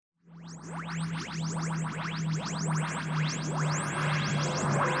On the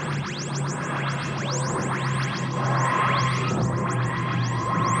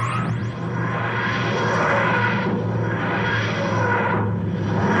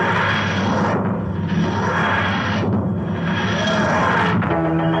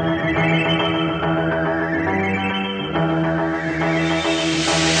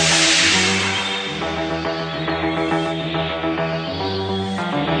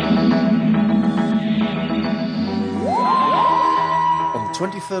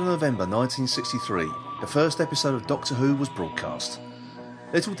 23rd of November 1963, the first episode of Doctor Who was broadcast.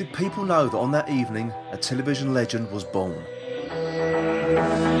 Little did people know that on that evening, a television legend was born.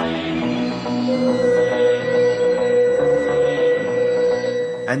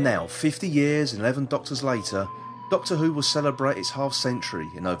 And now, 50 years and 11 Doctors later, Doctor Who will celebrate its half-century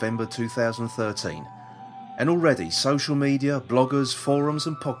in November 2013. And already, social media, bloggers, forums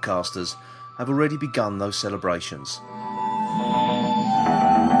and podcasters have already begun those celebrations.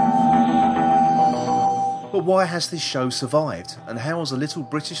 But why has this show survived? And how has a little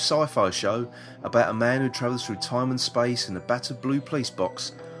British sci-fi show about a man who travels through time and space in a battered blue police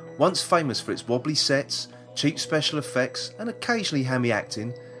box, once famous for its wobbly sets, cheap special effects and occasionally hammy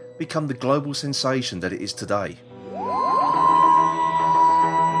acting, become the global sensation that it is today?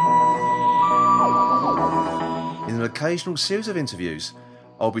 In an occasional series of interviews,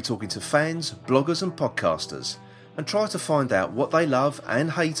 I'll be talking to fans, bloggers and podcasters and try to find out what they love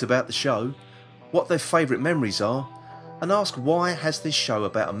and hate about the show, what their favourite memories are, and ask why has this show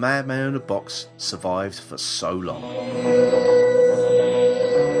about a madman in a box survived for so long.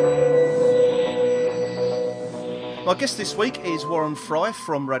 My guest this week is Warren Frey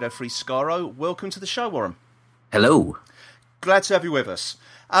from Radio Free Skaro. Welcome to the show, Warren. Hello. Glad to have you with us.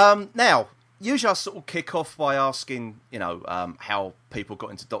 Now, usually I sort of kick off by asking, how people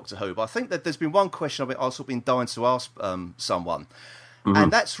got into Doctor Who, but I think that there's been one question I've sort of been dying to ask someone,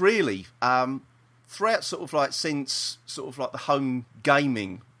 and that's really... throughout since the home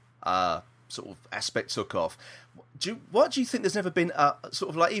gaming sort of aspect took off, why do you think there's never been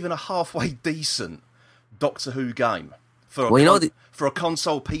even a halfway decent Doctor Who game for a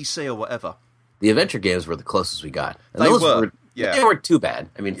console, PC or whatever? The adventure games were the closest we got. And they weren't too bad.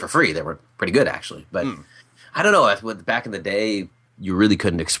 I mean, for free, they were pretty good actually. But I don't know. Back in the day, you really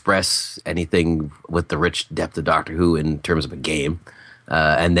couldn't express anything with the rich depth of Doctor Who in terms of a game,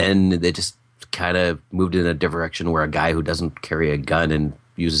 and then they just kind of moved in a direction where a guy who doesn't carry a gun and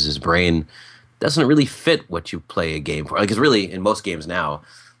uses his brain doesn't really fit what you play a game for. Because really, in most games now,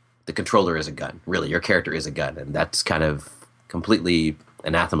 the controller is a gun. Really, your character is a gun, and that's kind of completely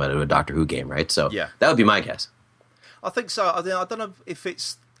anathema to a Doctor Who game, right? So that would be my guess. I think so. I don't know if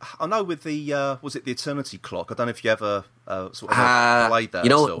it's... I know with the... was it the Eternity Clock? I don't know if you ever played that.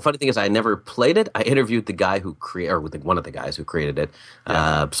 The funny thing is I never played it. I interviewed the guy who created... Or with one of the guys who created it.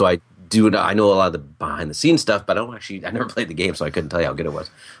 Yeah. So I know a lot of the behind-the-scenes stuff, but I never played the game, so I couldn't tell you how good it was.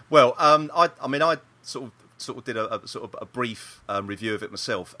 Well, I sort of did a brief review of it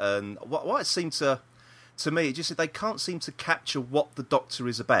myself, and what it seemed to me, it just they can't seem to capture what the Doctor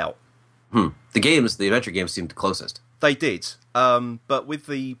is about. The adventure games seemed the closest. They did, but with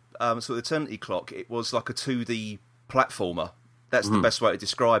the sort of Eternity Clock, it was like a 2D platformer. That's the best way to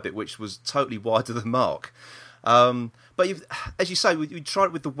describe it, which was totally wide of the mark. But as you say, we tried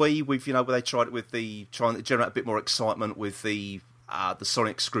it with the Wii. Where they tried it with trying to generate a bit more excitement with the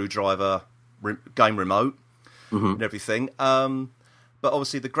sonic screwdriver game remote and everything. But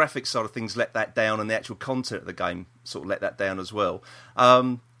obviously, the graphics side of things let that down, and the actual content of the game sort of let that down as well.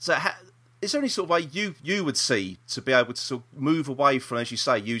 Is there any sort of way you would see to be able to sort of move away from, as you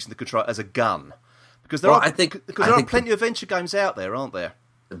say, using the controller as a gun? Because there are plenty of adventure games out there, aren't there?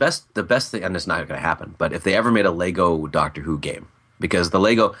 The best thing, and it's not going to happen, but if they ever made a Lego Doctor Who game, because the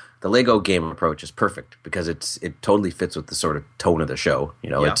Lego game approach is perfect because it totally fits with the sort of tone of the show.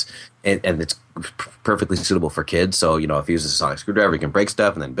 It's perfectly suitable for kids. So if you use a sonic screwdriver, you can break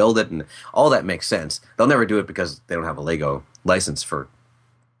stuff and then build it, and all that makes sense. They'll never do it because they don't have a Lego license for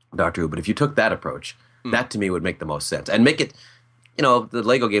Doctor Who. But if you took that approach, that to me would make the most sense and make it. The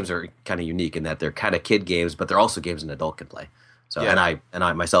Lego games are kind of unique in that they're kind of kid games, but they're also games an adult can play. So and I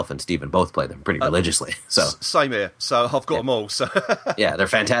myself and Stephen both play them pretty religiously. So same here. So I've got them all. So yeah, they're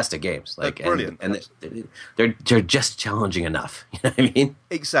fantastic games. They're brilliant, and they're just challenging enough. You know what I mean?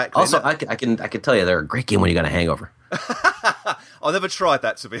 Exactly. Also, I can tell you they're a great game when you got a hangover. I've never tried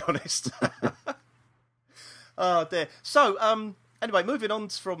that, to be honest. Oh dear. So anyway, moving on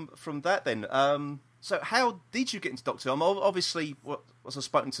from that then. So how did you get into Doctor Who? Obviously, as I've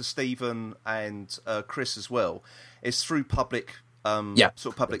spoken to Stephen and Chris as well, is through public sort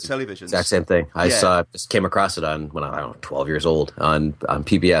of public television. Exact same thing. I just came across it when I was 12 years old on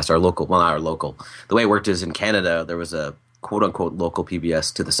PBS, our local. Well, not our local. The way it worked is in Canada there was a quote unquote local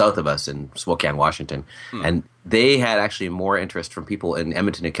PBS to the south of us in Spokane, Washington, and they had actually more interest from people in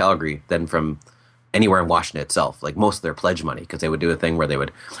Edmonton and Calgary than from anywhere in Washington itself. Like most of their pledge money, because they would do a thing where they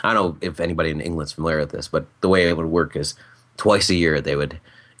would. I don't know if anybody in England's familiar with this, but the way it would work is twice a year they would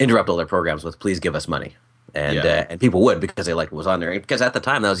interrupt all their programs with "Please give us money." And people would, because they liked what was on there. Because at the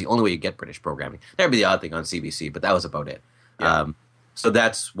time, that was the only way you get British programming. There'd be the odd thing on CBC, but that was about it. Yeah. So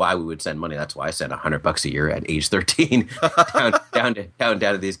that's why we would send money. That's why I sent $100 a year at age 13 down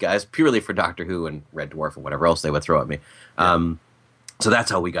to these guys, purely for Doctor Who and Red Dwarf and whatever else they would throw at me. So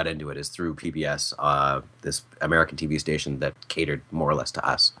that's how we got into it, is through PBS, this American TV station that catered more or less to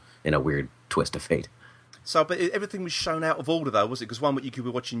us in a weird twist of fate. So, but everything was shown out of order, though, was it? Because one week you could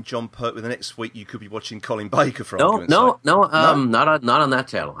be watching John Pertwee, the next week you could be watching Colin Baker. No, not on that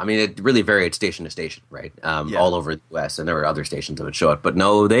channel. I mean, it really varied station to station, right? All over the US, and there were other stations that would show it. But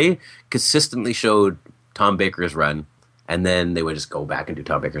no, they consistently showed Tom Baker's run, and then they would just go back and do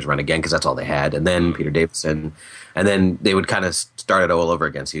Tom Baker's run again, because that's all they had. And then Peter Davison, and then they would kind of start it all over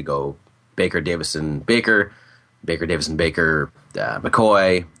again. So you go Baker, Davison, Baker, Baker, Davison, Baker,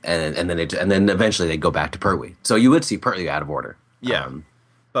 McCoy, and then eventually they'd go back to Pertwee. So you would see Pertwee out of order. Yeah,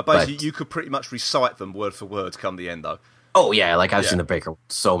 but basically you could pretty much recite them word for word come the end, though. Oh yeah, like I've seen the Baker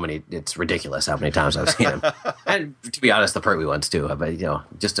so many. It's ridiculous how many times I've seen him. And to be honest, the Pertwee ones too. But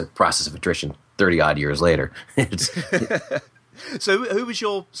just a process of attrition. 30-odd years later. So who was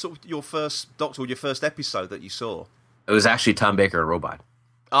your first Doctor, or your first episode that you saw? It was actually Tom Baker, a robot.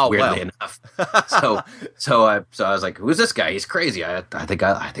 Oh, weirdly enough. So I was like, "Who's this guy? He's crazy. I think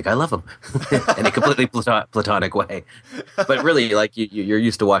I love him," in a completely platonic way. But really, like you're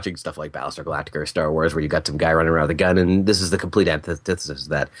used to watching stuff like Battlestar Galactica or Star Wars, where you got some guy running around with a gun, and this is the complete antithesis of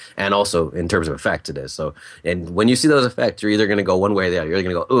that. And also in terms of effects, it is. So, and when you see those effects, you're either going to go one way or the other. You're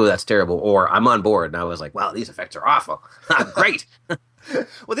going to go, "Oh, that's terrible," or "I'm on board." And I was like, "Wow, these effects are awful. Great."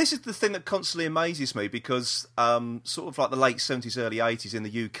 Well, this is the thing that constantly amazes me, because sort of like the late 70s, early 80s, in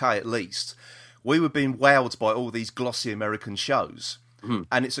the UK at least, we were being wowed by all these glossy American shows. Mm.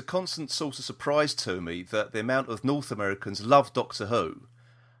 And it's a constant source of surprise to me that the amount of North Americans love Doctor Who.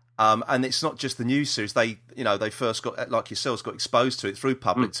 And it's not just the new series. They first got, like yourselves, got exposed to it through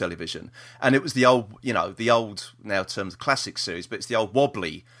public television. And it was the old, now termed classic series, but it's the old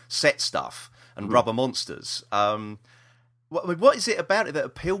wobbly set stuff and rubber monsters. What is it about it that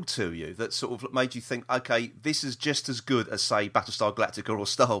appealed to you, that sort of made you think, okay, this is just as good as, say, Battlestar Galactica or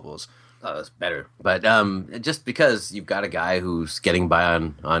Star Wars? Oh, it's better. But just because you've got a guy who's getting by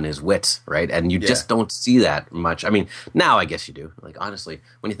on his wits, right? And you just don't see that much. I mean, now I guess you do. Like, honestly,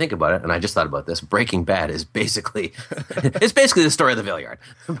 when you think about it, and I just thought about this, Breaking Bad is basically the story of the Villiard.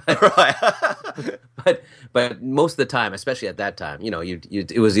 But most of the time, especially at that time,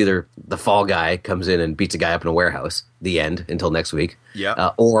 it was either the fall guy comes in and beats a guy up in a warehouse, the end, until next week.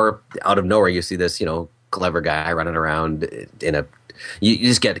 Yeah. Or out of nowhere, you see this, clever guy running around in a... You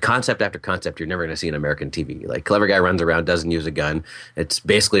just get concept after concept you're never going to see in American TV. Like, clever guy runs around, doesn't use a gun. It's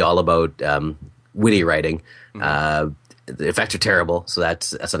basically all about witty writing. Mm-hmm. The effects are terrible, so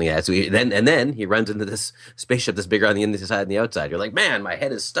that's something that's... Then he runs into this spaceship that's bigger on the inside and the outside. You're like, man, my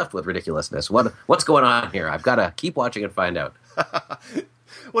head is stuffed with ridiculousness. What's going on here? I've got to keep watching and find out.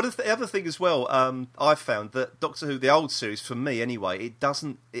 Well, the other thing as well, I've found that Doctor Who, the old series, for me anyway,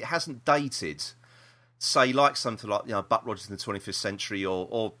 it hasn't dated... Say, like something like Buck Rogers in the 25th Century,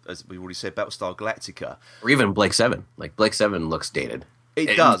 or as we already said, Battlestar Galactica, or even Blake 7. Like, Blake 7 looks dated.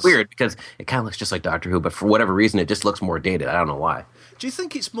 It does. It's weird because it kind of looks just like Doctor Who, but for whatever reason, it just looks more dated. I don't know why. Do you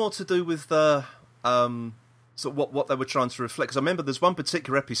think it's more to do with the sort of what they were trying to reflect? Because I remember there's one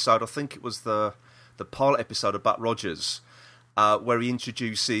particular episode. I think it was the pilot episode of Buck Rogers. Where he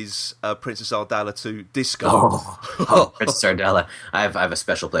introduces Princess Ardella to disco. Oh, Princess Ardella. I have a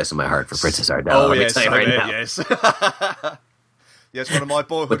special place in my heart for Princess Ardella. Oh, yes, yes. Yes, one of my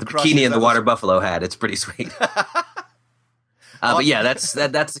boyhood with the bikini and the water buffalo hat. It's pretty sweet. But yeah, that's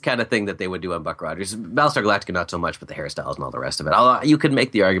the kind of thing that they would do on Buck Rogers. Battlestar Galactica, not so much, but the hairstyles and all the rest of it. You could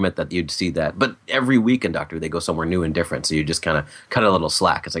make the argument that you'd see that, but every week in Doctor Who, they go somewhere new and different, so you just kind of cut a little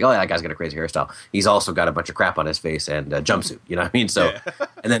slack. It's like, oh, yeah, that guy's got a crazy hairstyle. He's also got a bunch of crap on his face and a jumpsuit, you know what I mean? So,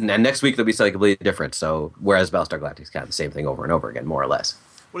 and next week there'll be something completely different. So, whereas Battlestar Galactica is kind of the same thing over and over again, more or less.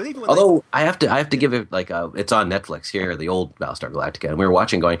 Well, even when although I have to give it it's on Netflix here, the old Battlestar Galactica, and we were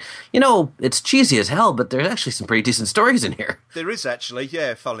watching going, it's cheesy as hell, but there's actually some pretty decent stories in here. There is actually,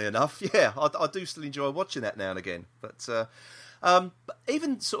 yeah, funnily enough. Yeah, I do still enjoy watching that now and again. But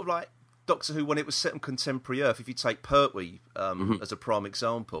even sort of like Doctor Who when it was set on contemporary Earth, if you take Pertwee as a prime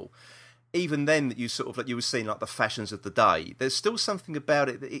example, even then that you sort of like you were seeing like the fashions of the day, there's still something about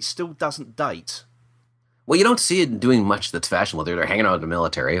it that it still doesn't date. Well, you don't see it doing much that's fashionable. They're hanging out with the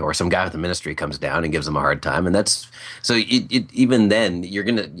military, or some guy with the ministry comes down and gives them a hard time, and that's so. Even then, you're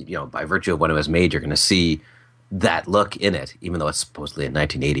gonna, by virtue of when it was made, you're gonna see that look in it, even though it's supposedly in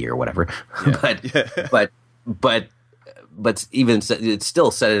 1980 or whatever. Yeah. but even it's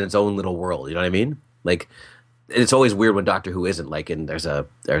still set in its own little world. You know what I mean? Like, it's always weird when Doctor Who isn't like in. There's a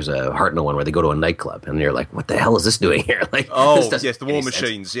Hartnell one where they go to a nightclub and you're like, what the hell is this doing here? Like, yes, the War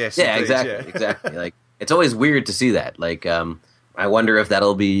Machines. Yes, yeah, indeed, exactly. Like, it's always weird to see that. Like, I wonder if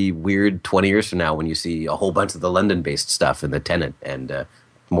that'll be weird 20 years from now when you see a whole bunch of the London-based stuff in the Tennant and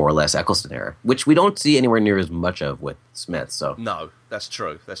more or less Eccleston era, which we don't see anywhere near as much of with Smith. So no, that's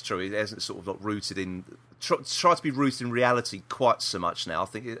true. That's true. It hasn't sort of not rooted in. Try to be rooted in reality quite so much now. I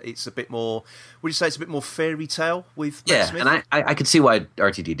think it's a bit more. Would you say it's a bit more fairy tale with Matt Smith? And I could see why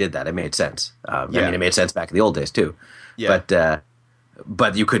RTD did that. It made sense. I mean, it made sense back in the old days too. Yeah.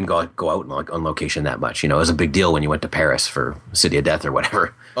 But you couldn't go out on location that much. It was a big deal when you went to Paris for City of Death or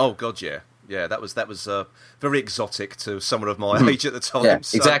whatever. Oh God, yeah. Yeah, that was very exotic to someone of my age at the time. Yeah,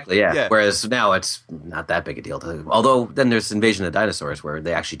 so, exactly, yeah. Whereas now it's not that big a deal. Although then there's Invasion of the Dinosaurs where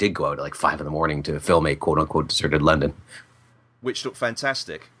they actually did go out at like 5 a.m. to film a quote-unquote deserted London. Which looked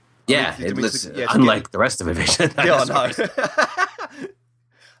fantastic. Yeah, unlike the rest of Invasion of the Dinosaurs. Yeah, I know.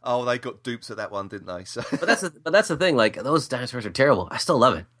 Oh, they got duped at that one, didn't they? So. But that's the thing. Like, those dinosaurs are terrible. I still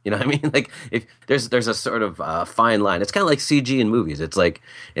love it. You know what I mean? Like, if there's a sort of fine line. It's kind of like CG in movies. It's like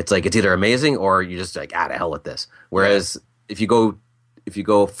it's either amazing or you just like, to hell with this. Whereas if you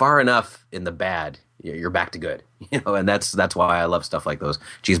go far enough in the bad, you're back to good. And that's why I love stuff like those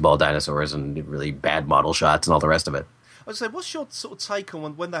cheeseball dinosaurs and really bad model shots and all the rest of it. I was say, what's your sort of take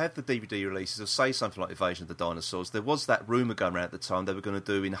on when they have the DVD releases of, say, something like Invasion of the Dinosaurs? There was that rumour going around at the time they were going to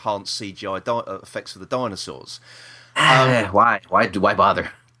do enhanced CGI effects for the dinosaurs. Why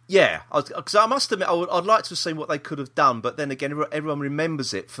bother? Yeah, because I must admit, I'd like to have seen what they could have done, but then again, everyone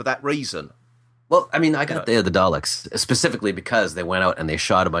remembers it for that reason. Well, I mean, I got the Daleks specifically because they went out and they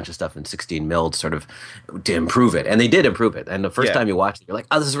shot a bunch of stuff in 16 mil sort of to improve it, and they did improve it. And the first time you watch it, you're like,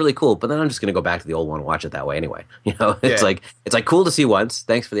 "Oh, this is really cool." But then I'm just going to go back to the old one and watch it that way anyway. It's like cool to see once.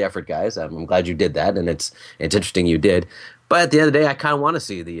 Thanks for the effort, guys. I'm glad you did that, and it's interesting you did. But at the end of the day, I kind of want to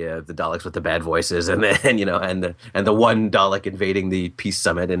see the Daleks with the bad voices, and the one Dalek invading the Peace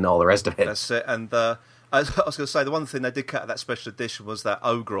Summit and all the rest of it. That's it. And I was going to say the one thing they did cut out of that special edition was that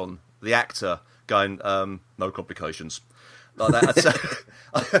Ogron, the actor, going, no complications. Like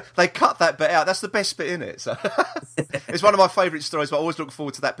that. They cut that bit out. That's the best bit in it. So it's one of my favourite stories, but I always look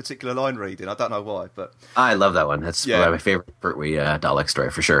forward to that particular line reading. I don't know why, but I love that one. That's one of my favourite Pertwee Dalek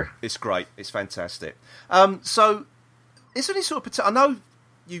story for sure. It's great. It's fantastic. So is there any sort of I know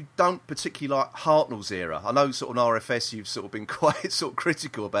you don't particularly like Hartnell's era. I know sort of on RFS you've sort of been quite sort of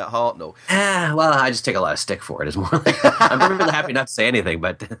critical about Hartnell. Well, I just take a lot of stick for it. It's more like I'm really happy not to say anything,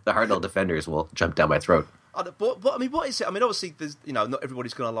 but the Hartnell defenders will jump down my throat. What is it? I mean, obviously, there's not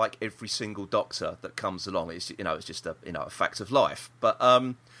everybody's going to like every single Doctor that comes along. It's it's just a fact of life. But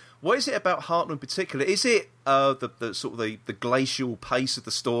what is it about Hartnell in particular? Is it the sort of the glacial pace of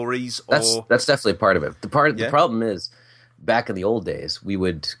the stories? That's definitely part of it. The problem is, back in the old days, we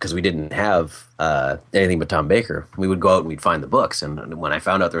would, because we didn't have anything but Tom Baker, we would go out and we'd find the books. And when I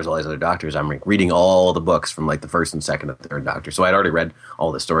found out there was all these other Doctors, I'm like reading all the books from like the first and second and third Doctor. So I'd already read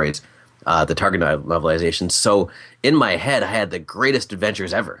all the stories, the Target novelizations. So in my head, I had the greatest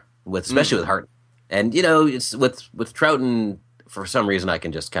adventures ever, especially with Hart. And it's with Troughton. For some reason, I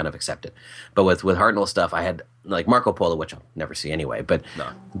can just kind of accept it. But with Hartnell stuff, I had like Marco Polo, which I'll never see anyway. But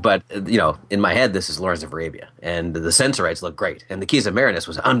in my head, this is Lawrence of Arabia, and the Sensorites look great, and the Keys of Marinus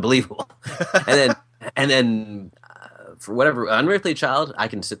was unbelievable. and then for whatever Unearthly Child, I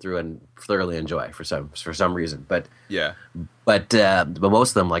can sit through and thoroughly enjoy for some reason. But most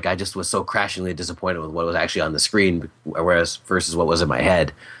of them, like, I just was so crashingly disappointed with what was actually on the screen, versus what was in my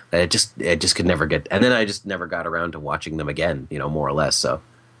head. It just could never get, and then I just never got around to watching them again, more or less. So,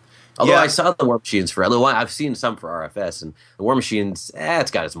 although I saw the War Machines for a little while, I've seen some for RFS, and the War Machines,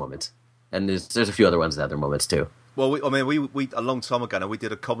 it's got its moments, and there's a few other ones that have their moments too. Well, we a long time ago now, we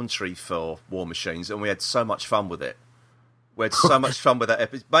did a commentary for War Machines, and we had so much fun with it. We had so much fun with that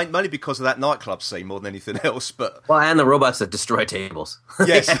episode, mainly because of that nightclub scene more than anything else. But and the robots that destroy tables.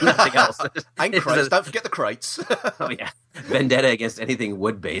 Yes, nothing else. And crates. Don't forget the crates. Oh yeah, vendetta against anything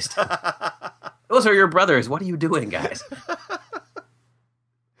wood based. Those are your brothers. What are you doing, guys?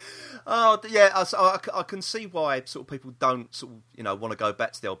 Oh yeah, I can see why sort of people don't sort of want to go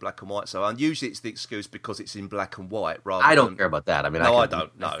back to the old black and white. So, and usually it's the excuse because it's in black and white rather. I don't care about that. I mean, no, I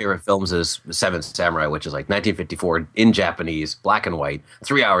don't. No. My favorite films is Seven Samurai, which is like 1954 in Japanese, black and white,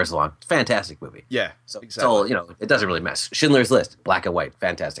 3 hours long, fantastic movie. Yeah, so exactly. So it doesn't really mess. Schindler's List, black and white,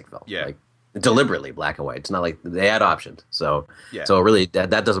 fantastic film. Yeah. Like, deliberately black and white. It's not like they had options. So yeah. So really that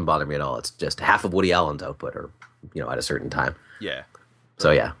doesn't bother me at all. It's just half of Woody Allen's output, or at a certain time. Yeah.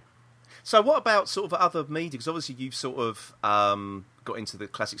 So yeah. So what about sort of other media? Because obviously you've sort of got into the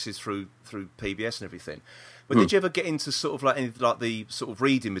classics through PBS and everything. But did you ever get into sort of like the sort of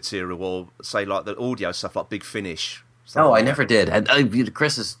reading material, or say like the audio stuff like Big Finish? No, I never did. And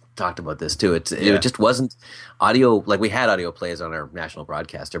Chris has talked about this too. It just wasn't audio. Like, we had audio plays on our national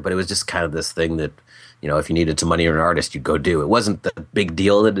broadcaster, but it was just kind of this thing that, if you needed some money or an artist, you'd go do. It wasn't the big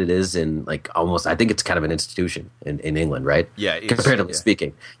deal that it is in, like, almost, I think it's kind of an institution in England, right? Yeah, it is, comparatively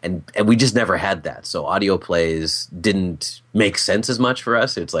speaking. And we just never had that. So audio plays didn't make sense as much for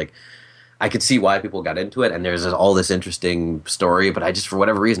us. It's like, I could see why people got into it, and there's all this interesting story, but I just, for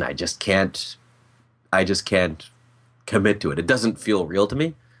whatever reason, I just can't commit to it. It doesn't feel real to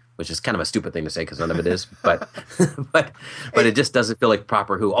me, which is kind of a stupid thing to say because none of it is, but but it just doesn't feel like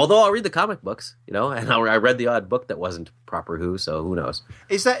proper Who. Although I'll read the comic books, and I read the odd book that wasn't proper Who, so who knows?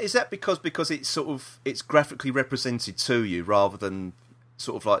 Is that because it's sort of it's graphically represented to you rather than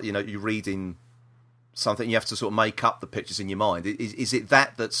sort of like you're reading something, you have to sort of make up the pictures in your mind? Is it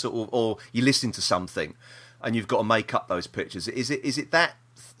that sort of, or you listen to something and you've got to make up those pictures? Is it that?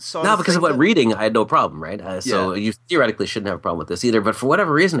 No, because of what reading, I had no problem, right? So you theoretically shouldn't have a problem with this either. But for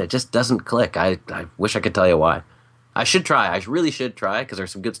whatever reason, it just doesn't click. I wish I could tell you why. I should try. I really should try, because there's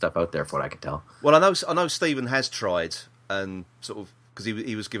some good stuff out there for what I can tell. Well, I know Stephen has tried, and sort of because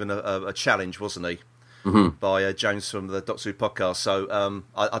he was given a challenge, wasn't he, by James from the Doctor Who podcast. So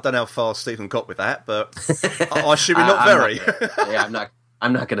I don't know how far Stephen got with that, but I should be not very.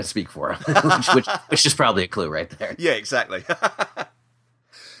 I'm not going to speak for him, which is probably a clue right there. Yeah, exactly.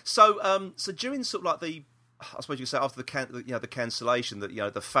 So during sort of like I suppose you could say after the cancellation,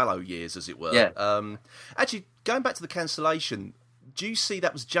 the fallow years, as it were. Yeah. Actually, going back to the cancellation, do you see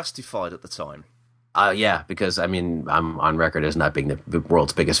that was justified at the time? Yeah, because I'm on record as not being the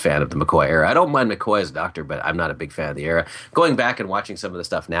world's biggest fan of the McCoy era. I don't mind McCoy as a Doctor, but I'm not a big fan of the era. Going back and watching some of the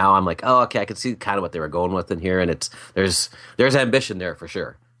stuff now, I'm like, oh, okay, I can see kind of what they were going with in here, and there's ambition there for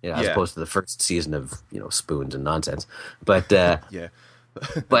sure. As opposed to the first season of spoons and nonsense. But yeah.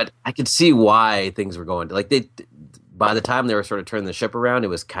 But I could see why things were going by the time they were sort of turning the ship around, it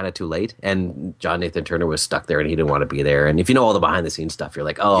was kind of too late, and John Nathan Turner was stuck there and he didn't want to be there. And if you know all the behind the scenes stuff, you're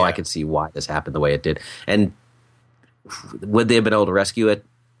like, oh, I can see why this happened the way it did. And would they have been able to rescue it?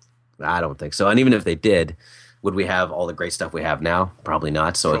 I don't think so. And even if they did, would we have all the great stuff we have now? Probably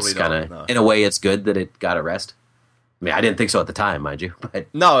not. So it's kind of, in a way, it's good that it got a rest. I mean, I didn't think so at the time, mind you. But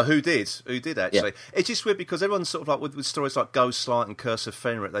no, who did actually? Yeah. It's just weird because everyone's sort of like with stories like Ghostlight and Curse of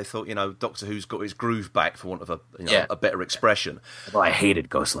Fenric, they thought Doctor Who's got his groove back, for want of a better expression. Well, I hated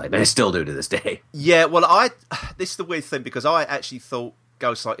Ghostlight, and I still do to this day. Yeah, well, this is the weird thing because I actually thought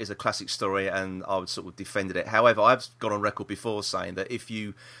Ghostlight is a classic story, and I would sort of defended it. However, I've gone on record before saying that if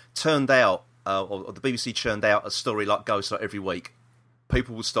you turned out, or the BBC churned out a story like Ghostlight every week,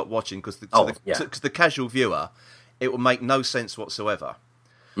 people would stop watching because the casual viewer, it would make no sense whatsoever.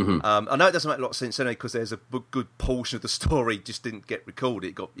 Mm-hmm. I know it doesn't make a lot of sense anyway because there's a good portion of the story just didn't get recorded.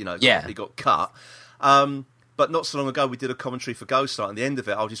 It got it got cut. But not so long ago, we did a commentary for Ghostlight, and the end of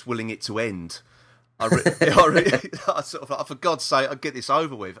it, I was just willing it to end. For God's sake, I'll get this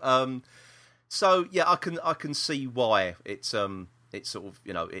over with. So yeah, I can see why it's sort of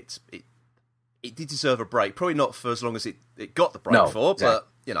it did deserve a break. Probably not for as long as it got the break for, exactly.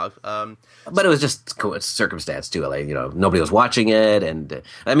 But it was just circumstance too. Like, nobody was watching it, and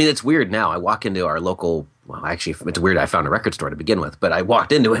I mean, it's weird now. I walk into our local. Well, actually, it's weird. I found a record store to begin with, but I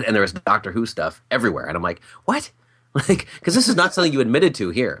walked into it, and there was Doctor Who stuff everywhere, and I'm like, what? Like, because this is not something you admitted to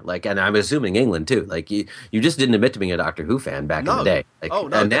here. Like, and I'm assuming England too. Like, you just didn't admit to being a Doctor Who fan back in the day. Like,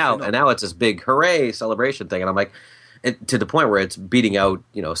 and now it's this big hooray celebration thing, and I'm like. To the point where it's beating out,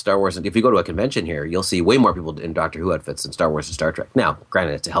 Star Wars. And if you go to a convention here, you'll see way more people in Doctor Who outfits than Star Wars and Star Trek. Now,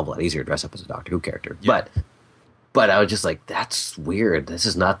 granted, it's a hell of a lot easier to dress up as a Doctor Who character, but I was just like, that's weird. This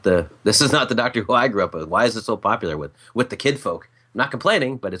is not the Doctor Who I grew up with. Why is it so popular with the kid folk? I'm not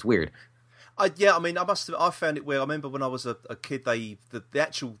complaining, but it's weird. I found it weird. I remember when I was a kid, the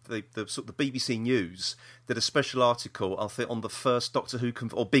BBC News did a special article, I think, on the first Doctor Who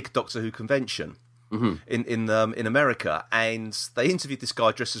or big Doctor Who convention. Mm-hmm. In America, and they interviewed this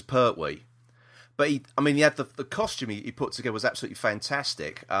guy dressed as Pertwee, But he had the costume he put together was absolutely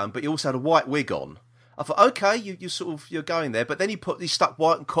fantastic. But he also had a white wig on. I thought, okay, you're going there. But then he stuck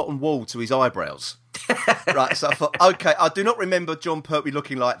white and cotton wool to his eyebrows. Right, so I thought, okay, I do not remember John Pertwee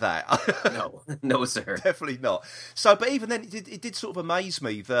looking like that. No, sir, definitely not. So, but even then, it did sort of amaze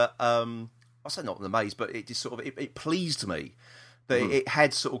me that I say not amazed, but it just sort of it pleased me that it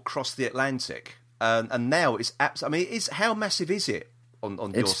had sort of crossed the Atlantic, and now it's absolutely. I mean, how massive is it on your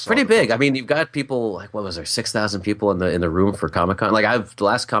side? It's pretty big. I mean, you've got people like what was there 6,000 people in the room for Comic-Con. Like the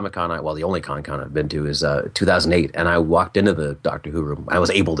last Comic-Con, the only Comic-Con I've been to is 2008, and I walked into the Doctor Who room. I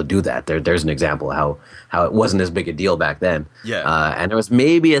was able to do that. There's an example of how it wasn't as big a deal back then. Yeah, and there was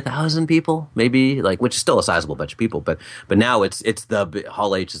maybe 1,000 people, maybe which is still a sizable bunch of people. But now it's the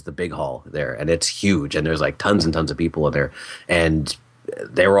Hall H is the big hall there, and it's huge, and there's like tons and tons of people in there, and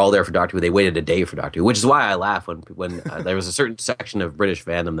they were all there for Doctor Who. They waited a day for Doctor Who, which is why I laugh when there was a certain section of British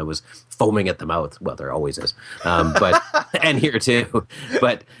fandom that was foaming at the mouth. Well, there always is, but and here too.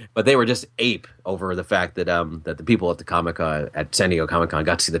 But they were just ape over the fact that that the people at the at San Diego Comic-Con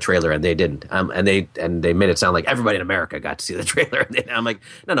got to see the trailer and they didn't. And they made it sound like everybody in America got to see the trailer. And I'm like,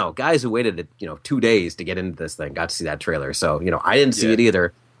 no, guys who waited 2 days to get into this thing got to see that trailer. So I didn't see it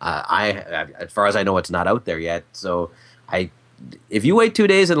either. As far as I know, it's not out there yet. So if you wait 2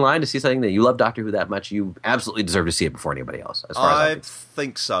 days in line to see something that you love Doctor Who that much, you absolutely deserve to see it before anybody else. As far as I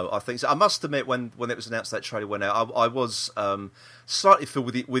think so. I must admit, when it was announced that trailer went out, I was slightly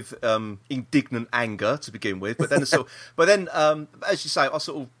filled with indignant anger to begin with. But then, as you say, I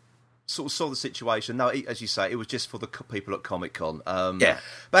sort of saw the situation. No, as you say, it was just for the people at Comic-Con. Yeah.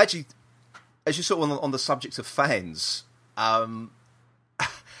 But actually, as you sort of on the subject of fans.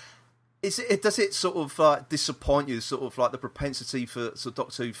 Does it sort of disappoint you, sort of like the propensity for sort of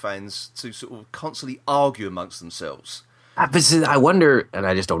Doctor Who fans to sort of constantly argue amongst themselves? I wonder, and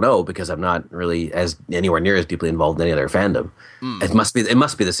I just don't know because I'm not really anywhere near as deeply involved in any other fandom. It must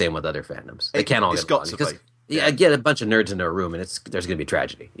be the same with other fandoms. They can't all get along. It's got to be. Yeah, get a bunch of nerds into a room, and there's going to be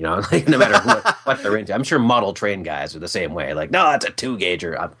tragedy. Like no matter what they're into. I'm sure model train guys are the same way. Like, no, it's a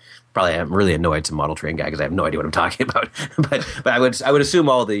 2-gauger. I'm really annoyed to model train guy because I have no idea what I'm talking about. but I would assume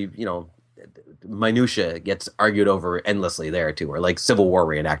all the minutia gets argued over endlessly there too, or like Civil War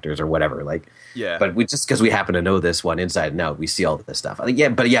reenactors or whatever. Like, yeah. But just because we happen to know this one inside and out, we see all this stuff.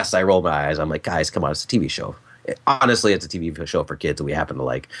 But yes, I roll my eyes. I'm like, guys, come on, it's a TV show. Honestly, it's a TV show for kids that we happen to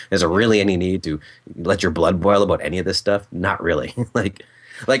like. Is there really any need to let your blood boil about any of this stuff? Not really. like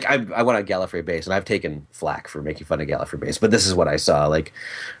I went on Gallifrey Base, and I've taken flack for making fun of Gallifrey Base, but this is what I saw. Like,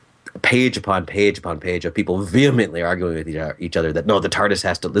 page upon page upon page of people vehemently arguing with each other that, no, the TARDIS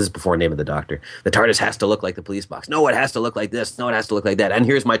has to, this is before Name of the Doctor, the TARDIS has to look like the police box. No, it has to look like this. No, it has to look like that. And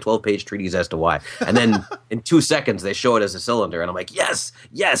here's my 12-page treatise as to why. And then in 2 seconds, they show it as a cylinder. And I'm like, yes,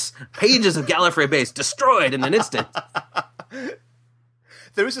 pages of Gallifrey Base destroyed in an instant.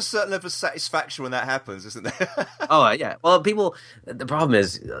 There is a certain level of satisfaction when that happens, isn't there? Oh, yeah. Well, the problem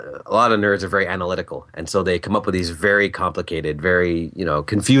is a lot of nerds are very analytical. And so they come up with these very complicated, very,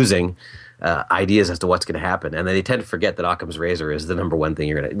 confusing ideas as to what's going to happen. And then they tend to forget that Occam's razor is the number one thing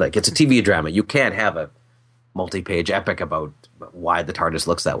you're going to, like, it's a TV drama. You can't have a multi-page epic about why the TARDIS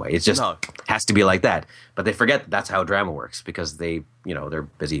looks that way. It just has to be like that. But they forget that's how drama works because they're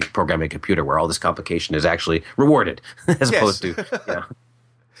busy programming a computer where all this complication is actually rewarded as opposed to,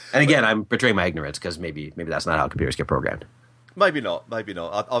 And again, I'm betraying my ignorance because maybe that's not how computers get programmed. Maybe not.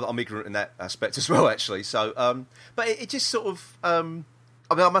 I'm ignorant in that aspect as well, actually. So, but it just sort of, I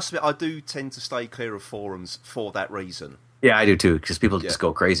must admit, I do tend to stay clear of forums for that reason. Yeah, I do too, because people just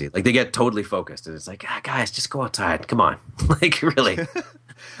go crazy. Like, they get totally focused, and it's like, guys, just go outside. Come on. Like, really.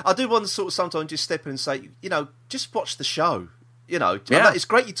 I do want to sort of sometimes just step in and say, just watch the show. It's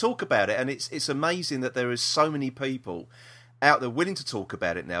great you talk about it, and it's amazing that there is so many people out there willing to talk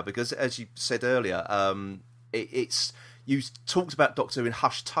about it now, because as you said earlier, you talked about Doctor Who in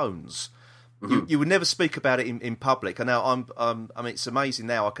hushed tones. Mm-hmm. You would never speak about it in public, and now it's amazing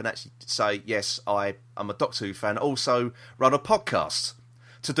now I can actually say, yes, I'm a Doctor Who fan, also run a podcast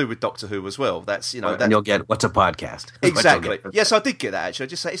to do with Doctor Who as well. That's and you'll get what's a podcast. Exactly. Yes, I did get that actually. I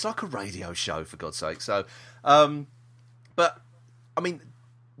just say it's like a radio show, for God's sake. So but I mean,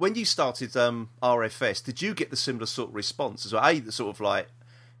 when you started RFS, did you get the similar sort of response as well? The sort of like,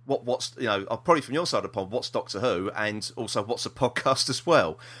 what's probably from your side of the pond, what's Doctor Who, and also what's a podcast as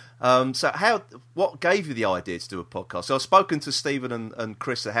well? What gave you the idea to do a podcast? So I've spoken to Stephen and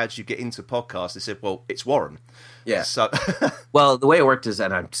Chris. How did you get into podcasts? They said, well, it's Warren. Yeah. So, well, the way it worked is,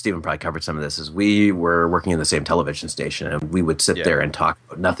 and Stephen probably covered some of this, is we were working in the same television station, and we would sit there and talk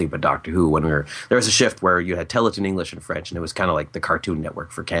about nothing but Doctor Who. There was a shift where you had Teletoon English and French, and it was kind of like the Cartoon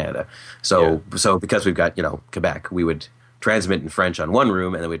Network for Canada. So because we've got Quebec, we would transmit in French on one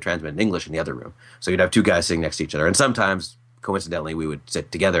room, and then we'd transmit in English in the other room. So you'd have two guys sitting next to each other, and sometimes, coincidentally, we would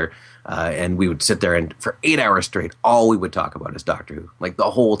sit together, and we would sit there, and for 8 hours straight, all we would talk about is Doctor Who, like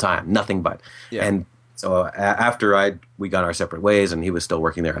the whole time, nothing but. Yeah. And so after we got our separate ways, and he was still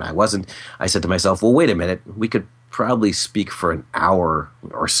working there and I wasn't, I said to myself, well, wait a minute, we could probably speak for an hour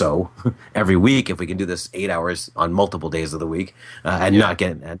or so every week if we can do this 8 hours on multiple days of the week and not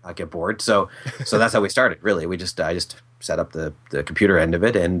get bored. So that's how we started. Really, I just set up the computer end of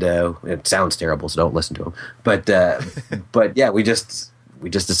it, and it sounds terrible, so don't listen to him. But yeah, we just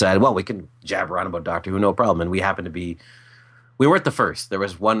decided, well, we can jabber on about Doctor Who, no problem. And we happened to be. We weren't the first. There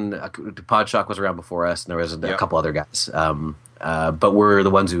was Podshock was around before us, and there was a couple other guys. But we're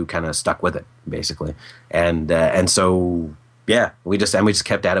the ones who kind of stuck with it, basically. And so, yeah, we just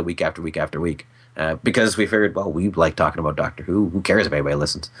kept at it week after week after week. Because we figured, well, we like talking about Doctor Who. Who cares if anybody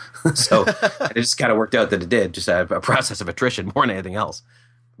listens? So it just kind of worked out that it did. Just a process of attrition more than anything else.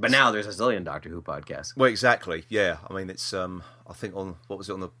 But now there's a zillion Doctor Who podcasts. Well, exactly. Yeah. I mean, it's, I think on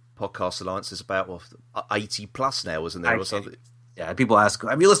the Podcast Alliance, is about 80 plus now, isn't there? Or something? Yeah, people ask,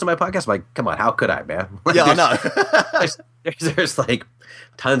 have you listened to my podcast? I'm like, come on, how could I, man? Like, yeah, I know. there's like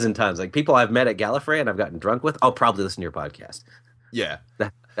tons and tons. Like people I've met at Gallifrey and I've gotten drunk with, I'll probably listen to your podcast. Yeah.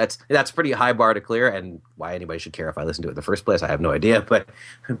 That's pretty high bar to clear, and why anybody should care if I listen to it in the first place, I have no idea. But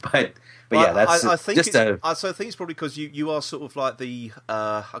yeah, that's I think it's probably because you are sort of like the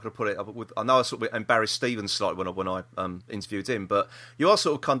how can I put it? I know I sort of embarrassed Stephen slightly when I interviewed him, but you are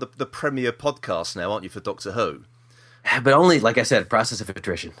sort of kind of the premier podcast now, aren't you, for Doctor Who? But only, like I said, process of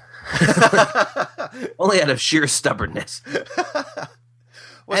attrition. Only out of sheer stubbornness.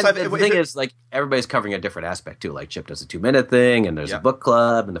 Well, and the thing is, like, everybody's covering a different aspect, too. Like, Chip does a 2-minute thing, and there's a book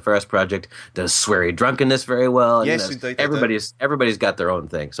club, and the Ferris Project does sweary drunkenness very well. Yes, indeed. Everybody's got their own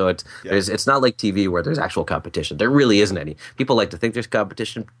thing. So it's not like TV where there's actual competition. There really isn't any. People like to think there's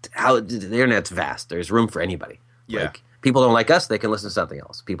competition. The internet's vast. There's room for anybody. Yeah. Like, people don't like us, they can listen to something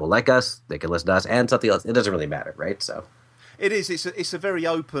else. People like us, they can listen to us and something else. It doesn't really matter, right? So it is. It's a very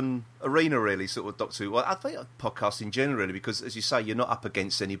open arena, really, sort of Doctor Who. Well, I think podcasting generally, because, as you say, you're not up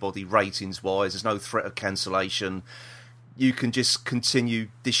against anybody ratings-wise. There's no threat of cancellation. You can just continue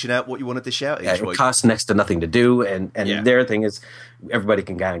dishing out what you want to dish out each week. It costs next to nothing to do, and their thing is everybody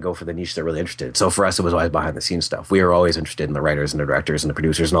can kind of go for the niche they're really interested in. So for us, it was always behind-the-scenes stuff. We were always interested in the writers and the directors and the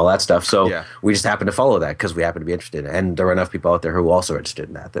producers and all that stuff. So we just happened to follow that because we happened to be interested in it. And there were enough people out there who were also interested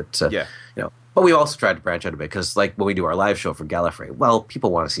in that. But we also tried to branch out a bit because, like, when we do our live show for Gallifrey, well,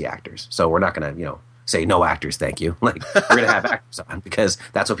 people want to see actors. So we're not going to, say no actors, thank you. Like, we're going to have actors on because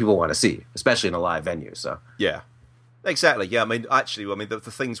that's what people want to see, especially in a live venue. So yeah. Exactly. Yeah. I mean, the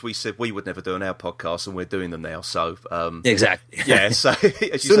things we said we would never do on our podcast, and we're doing them now. So exactly. Yeah. So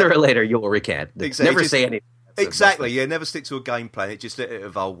sooner or later, you will recant. Exactly. Never say anything. Exactly. Yeah. Never stick to a game plan. It just let it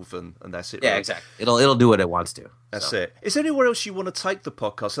evolve, and that's it. Yeah. Right? Exactly. It'll do what it wants to. That's it. Is there anywhere else you want to take the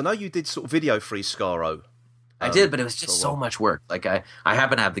podcast? I know you did sort of video free Scaro. I did, but it was just so much work. Like I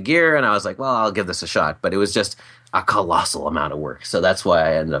happen to have the gear, and I was like, well, I'll give this a shot. But it was just a colossal amount of work. So that's why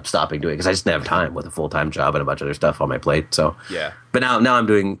I ended up stopping doing it, because I just didn't have time with a full-time job and a bunch of other stuff on my plate. So yeah. But now I'm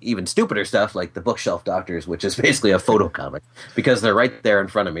doing even stupider stuff, like the Bookshelf Doctors, which is basically a photo comic, because they're right there in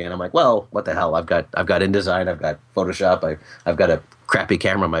front of me, and I'm like, well, what the hell? I've got InDesign, I've got Photoshop, I've got a crappy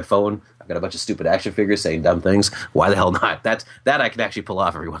camera on my phone. I've got a bunch of stupid action figures saying dumb things. Why the hell not? That I can actually pull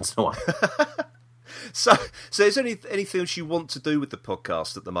off every once in a while. So is there anything else you want to do with the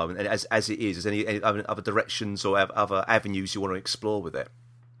podcast at the moment, and as it is any other directions or other avenues you want to explore with it?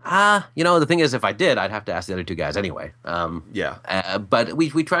 The thing is, if I did, I'd have to ask the other two guys anyway. But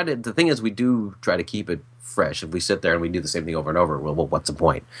we try to. The thing is, we do try to keep it fresh. If we sit there and we do the same thing over and over, well, what's the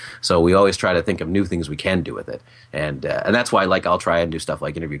point? So we always try to think of new things we can do with it, and that's why, like, I'll try and do stuff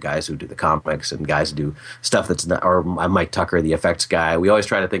like interview guys who do the comics and guys who do stuff that's not, or Mike Tucker, the effects guy. We always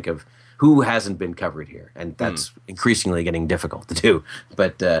try to think of who hasn't been covered here, and that's increasingly getting difficult to do.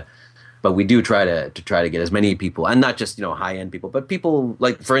 But we do try to get as many people, and not just high end people, but people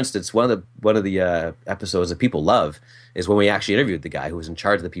like, for instance, one of the episodes that people love is when we actually interviewed the guy who was in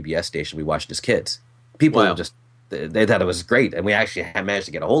charge of the PBS station we watched as kids. People they thought it was great, and we actually had managed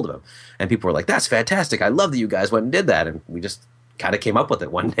to get a hold of him, and people were like, "That's fantastic! I love that you guys went and did that." And we just kind of came up with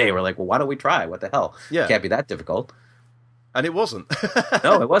it one day. We're like, "Well, why don't we try? What the hell? Yeah. It can't be that difficult." And it wasn't.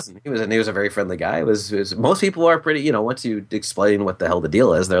 No, it wasn't. He was a very friendly guy. It was most people are pretty, once you explain what the hell the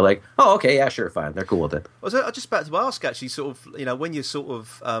deal is, they're like, oh, okay, yeah, sure, fine. They're cool with it. I was just about to ask, actually, sort of, when you're sort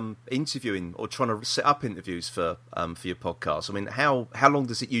of interviewing or trying to set up interviews for your podcast. I mean, how long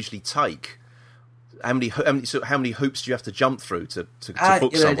does it usually take? How many hoops do you have to jump through to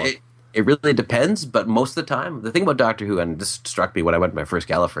book someone? It really depends, but most of the time, the thing about Doctor Who, and this struck me when I went to my first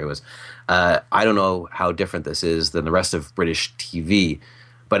Gallifrey, was I don't know how different this is than the rest of British TV,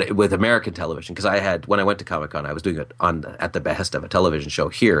 but with American television, because when I went to Comic-Con, I was doing it at the behest of a television show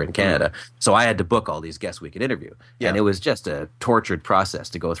here in Canada, so I had to book all these guests we could interview, and it was just a tortured process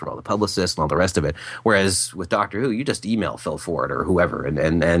to go through all the publicists and all the rest of it, whereas with Doctor Who, you just email Phil Ford or whoever,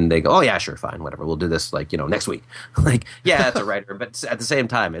 and they go, oh yeah, sure, fine, whatever, we'll do this next week. Like, yeah, that's a writer, but at the same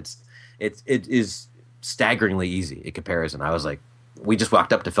time, it is staggeringly easy in comparison. I was like, we just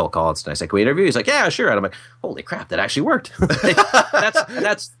walked up to Phil Collins and I said, can we interview? He's like, yeah, sure. And I'm like, holy crap, that actually worked.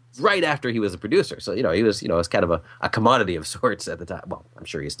 That's right after he was a producer. So, he was kind of a commodity of sorts at the time. Well, I'm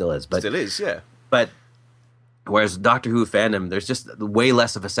sure he still is. But still is, yeah. But whereas Doctor Who fandom, there's just way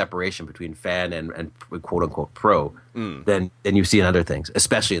less of a separation between fan and quote unquote pro than you see in other things,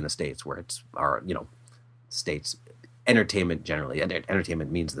 especially in the States where it's our, States entertainment generally.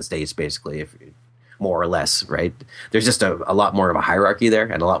 Entertainment means the States basically, if more or less, right? There's just a lot more of a hierarchy there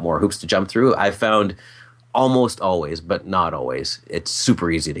and a lot more hoops to jump through. I've found almost always, but not always, it's super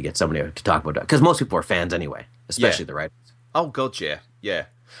easy to get somebody to talk about that because most people are fans anyway, especially the writers. Oh god, yeah.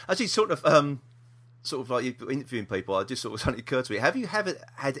 Actually, sort of like interviewing people, I just sort of something occurred to me. Have you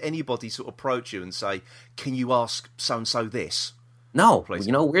had anybody sort of approach you and say, "Can you ask so and so this?" No, please?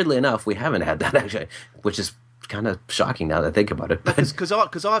 Weirdly enough, we haven't had that actually, which is kind of shocking now that I think about it. Because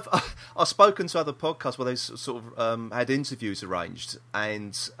I've spoken to other podcasts where they sort of had interviews arranged,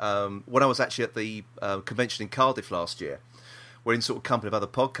 and when I was actually at the convention in Cardiff last year, we're in sort of company of other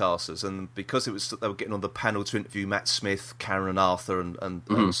podcasters, and because they were getting on the panel to interview Matt Smith, Karen and Arthur,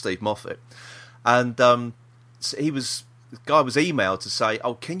 and Steve Moffat, and the guy was emailed to say,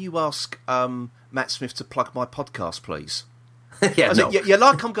 "Oh, can you ask Matt Smith to plug my podcast, please?" Yeah, no. You're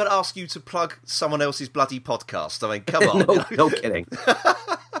like I'm going to ask you to plug someone else's bloody podcast. I mean, come on. No kidding.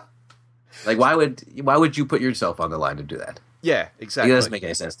 Like, why would you put yourself on the line to do that? Yeah, exactly. It doesn't make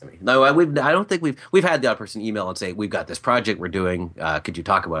any sense to me. No, I don't think we've had the odd person email and say, we've got this project we're doing. Could you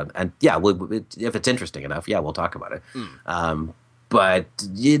talk about it? And yeah, if it's interesting enough, yeah, we'll talk about it. But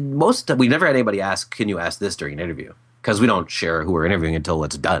most of the time, we never had anybody ask, can you ask this during an interview? Because we don't share who we're interviewing until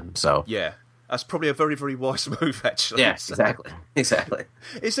it's done. So yeah. That's probably a very, very wise move, actually. Yeah, exactly.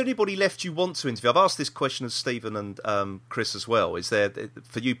 Is there anybody left you want to interview? I've asked this question of Stephen and Chris as well. Is there,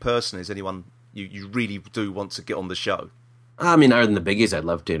 for you personally, is anyone you really do want to get on the show? I mean, other than the biggies, I'd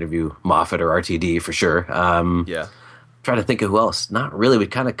love to interview Moffat or RTD for sure. Yeah. Trying to think of who else. Not really. We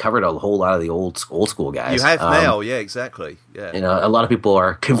kind of covered a whole lot of the old school guys. You have now, yeah, exactly. Yeah. A lot of people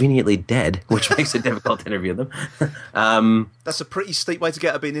are conveniently dead, which makes it difficult to interview them. That's a pretty steep way to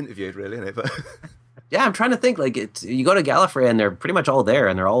get being interviewed, really, isn't it? But yeah, I'm trying to think. Like, you go to Gallifrey and they're pretty much all there,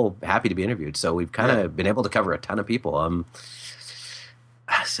 and they're all happy to be interviewed. So we've kind of been able to cover a ton of people.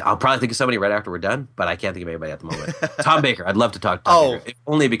 I'll probably think of somebody right after we're done, but I can't think of anybody at the moment. Tom Baker, I'd love to talk to Tom Baker,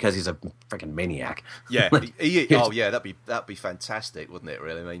 only because he's a freaking maniac. Yeah, that'd be fantastic, wouldn't it?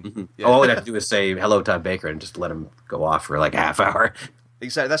 Really, I mean, all we'd have to do is say hello, Tom Baker, and just let him go off for like a half hour.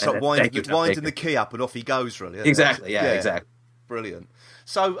 Exactly, that's like winding the key up and off he goes. Really, exactly. Yeah, exactly. Brilliant.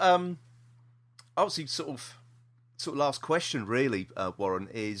 So, obviously, sort of last question, really, Warren,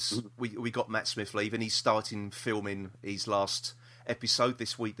 is we got Matt Smith leaving. He's starting filming his last episode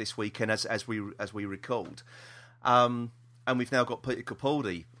this weekend as we record, and we've now got Peter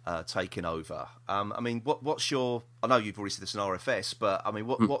Capaldi taking over. I mean, what's your? I know you've already said this in RFS, but I mean,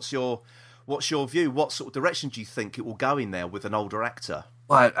 what's your view? What sort of direction do you think it will go in there with an older actor?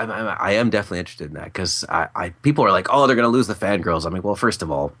 Well, I am definitely interested in that because people are like, oh, they're going to lose the fangirls. I'm like, well, first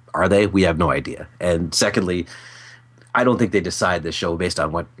of all, are they? We have no idea, and secondly, I don't think they decide the show based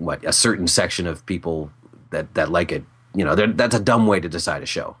on what a certain section of people that like it. That's a dumb way to decide a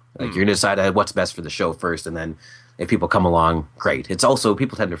show. Like, you're going to decide what's best for the show first, and then if people come along, great. It's also,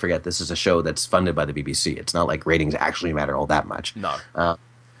 people tend to forget this is a show that's funded by the BBC. It's not like ratings actually matter all that much. No.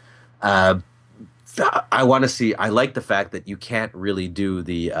 I want to see. I like the fact that you can't really do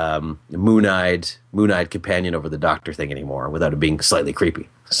the moon-eyed companion over the Doctor thing anymore without it being slightly creepy.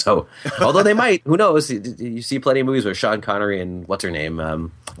 So, although they might, who knows? You see plenty of movies where Sean Connery and what's her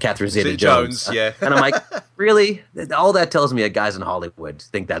name, Catherine Zeta-Jones. Yeah, and I'm like, really? All that tells me that guys in Hollywood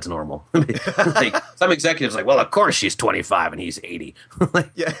think that's normal. Like, some executives are like, well, of course she's 25 and he's 80.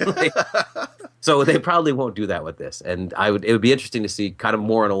 So they probably won't do that with this. And it would be interesting to see kind of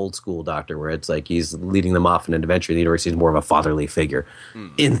more an old school Doctor where it's like he's leading them off, and then eventually the universe is more of a fatherly figure,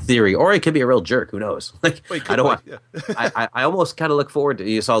 in theory. Or he could be a real jerk. Who knows? Like, I don't want. Yeah. I almost kind of look forward to.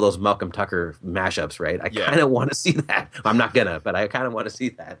 You saw those Malcolm Tucker mashups, right? I kind of want to see that. I'm not gonna, but I kind of want to see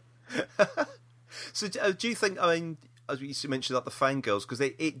that. So, do you think? I mean, as you mentioned, like the fangirls, because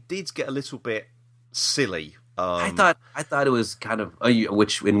it did get a little bit silly. I thought it was kind of in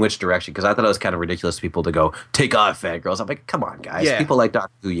which direction? Because I thought it was kind of ridiculous for people to go take off fangirls. I'm like, come on, guys. Yeah. People like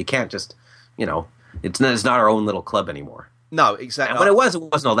Doctor Who. You can't just, it's not our own little club anymore. No, exactly. And when it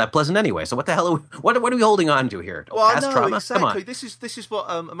wasn't all that pleasant anyway. So what the hell? What are we holding on to here? Well, past no, trauma? exactly. Come on. This is what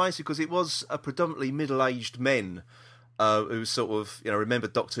amazing, because it was predominantly middle-aged men who sort of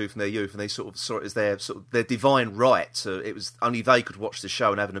remembered Doctor Who from their youth, and they sort of saw it as their divine right. It was only they could watch the show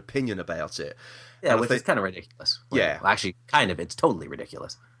and have an opinion about it. Yeah, which is kind of ridiculous. Yeah. Well, actually, kind of. It's totally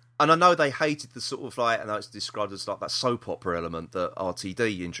ridiculous. And I know they hated the sort of I know it's described as like that soap opera element that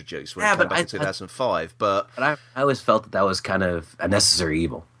RTD introduced when it came back in 2005. But I always felt that was kind of a necessary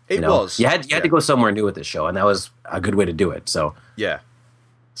evil. It was. You had to go somewhere new with this show, and that was a good way to do it. So yeah.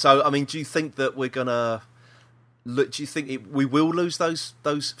 So I mean, do you think that we're gonna? Do you think we will lose those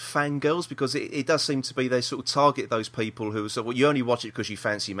fangirls? Because it does seem to be they sort of target those people who sort of, you only watch it because you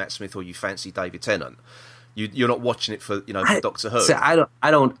fancy Matt Smith or you fancy David Tennant. You're not watching it for for Doctor Who. So I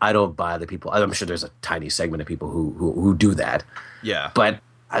don't buy the people. I'm sure there's a tiny segment of people who do that. Yeah, but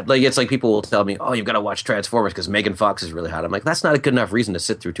it's like people will tell me, "Oh, you've got to watch Transformers because Megan Fox is really hot." I'm like, that's not a good enough reason to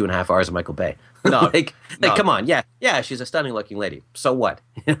sit through 2.5 hours of Michael Bay. No, no. Come on, yeah, she's a stunning looking lady. So what?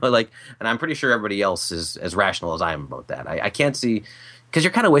 And I'm pretty sure everybody else is as rational as I am about that. I can't see, because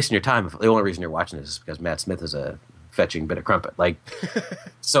you're kind of wasting your time. If the only reason you're watching this is because Matt Smith is a fetching bit of crumpet.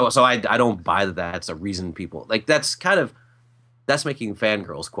 So I don't buy that that's a reason people that's making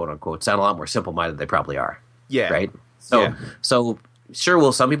fangirls, quote unquote, sound a lot more simple minded than they probably are. Yeah. Right. So sure,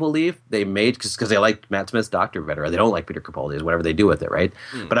 will some people leave? They may because they like Matt Smith's Doctor better, or they don't like Peter Capaldi's, whatever they do with it, right?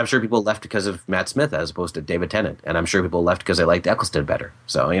 But I'm sure people left because of Matt Smith as opposed to David Tennant, and I'm sure people left because they liked Eccleston better.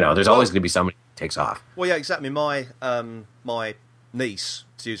 So there's always going to be somebody who takes off. Well, yeah, exactly. My niece,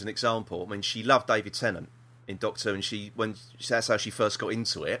 to use an example, I mean, she loved David Tennant in Doctor, and that's how she first got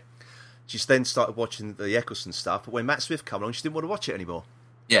into it. She then started watching the Eccleston stuff, but when Matt Smith came along, she didn't want to watch it anymore.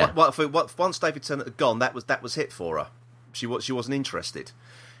 Yeah. Once David Tennant had gone, that was hit for her. She wasn't interested.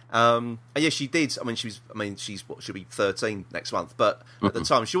 And yeah, she did. I mean, she'll be 13 next month, but at the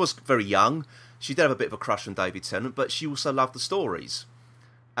time she was very young. She did have a bit of a crush on David Tennant, but she also loved the stories.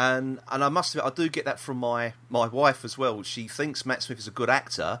 And I must admit, I do get that from my wife as well. She thinks Matt Smith is a good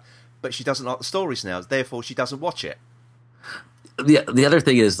actor, but she doesn't like the stories now. Therefore, she doesn't watch it. The other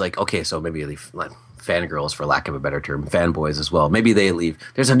thing is okay, so maybe fangirls, for lack of a better term, fanboys as well. Maybe they leave.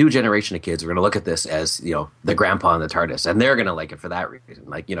 There's a new generation of kids who are going to look at this as the grandpa and the TARDIS, and they're going to like it for that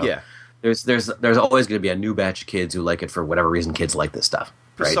reason. Yeah. There's always going to be a new batch of kids who like it for whatever reason. Kids like this stuff,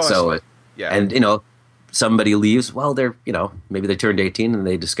 right? Precisely. So yeah, and somebody leaves. Well, they're maybe they turned 18 and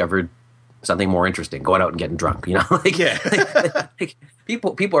they discovered something more interesting, going out and getting drunk.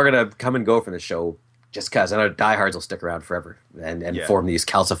 People are going to come and go from the show. Just because I know diehards will stick around forever and form these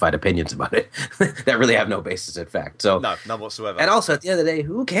calcified opinions about it that really have no basis in fact. So no, none whatsoever. And also, at the end of the day,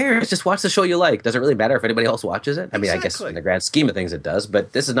 who cares? Just watch the show you like. Does it really matter if anybody else watches it? I mean, I guess in the grand scheme of things, it does.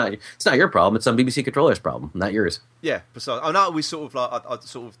 But it's not your problem. It's some BBC controller's problem, not yours. Yeah, precisely. I know we sort of I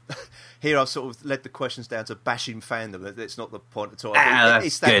sort of here I've sort of led the questions down to bashing fandom. It's not the point at all.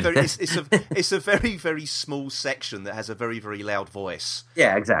 It's a very, very small section that has a very, very loud voice.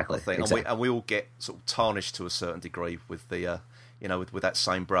 Yeah, exactly. Exactly. And we all get sort of tarnished to a certain degree with the with that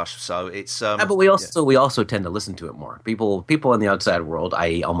same brush. So it's but we also tend to listen to it more. People in the outside world,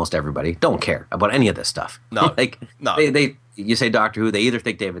 i.e. almost everybody, don't care about any of this stuff. No. No. They you say Doctor Who, they either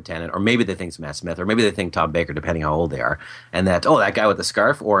think David Tennant, or maybe they think it's Matt Smith, or maybe they think Tom Baker, depending how old they are, and that that guy with the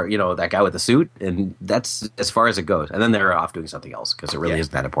scarf, or that guy with the suit, and that's as far as it goes. And then they're off doing something else because it really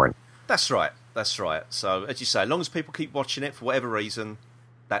isn't that important. That's right. So as you say, as long as people keep watching it for whatever reason,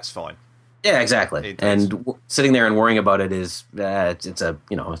 that's fine. Yeah, exactly. And sitting there and worrying about it is it's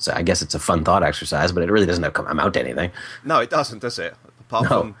I guess it's a fun thought exercise, but it really doesn't amount to anything. No, it doesn't, does it? Apart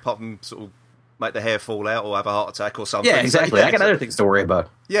from sort of make the hair fall out or have a heart attack or something. Yeah, exactly. I got other things to worry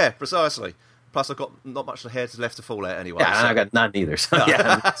about. Yeah, precisely. Plus, I've got not much hair left to fall out anyway. Yeah, so. I got none either. So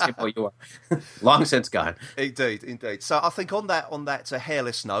yeah, you are long since gone. Indeed. So I think on that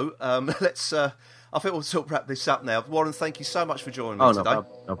hairless note, let's. I think we'll sort of wrap this up now. Warren, thank you so much for joining me today. No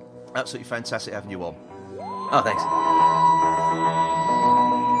problem. Absolutely fantastic having you on. Oh, thanks.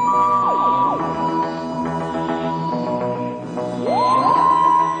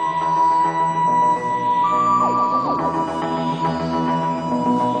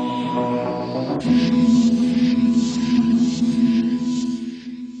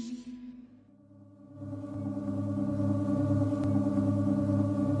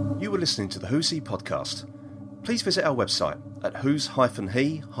 listening to the Who's He podcast. Please visit our website at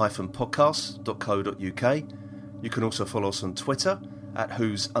whos-he-podcast.co.uk. You can also follow us on Twitter at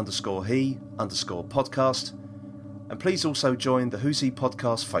whos_he_podcast. And please also join the Who's He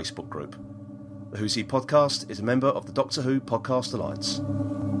podcast Facebook group. The Who's He podcast is a member of the Doctor Who Podcast Alliance.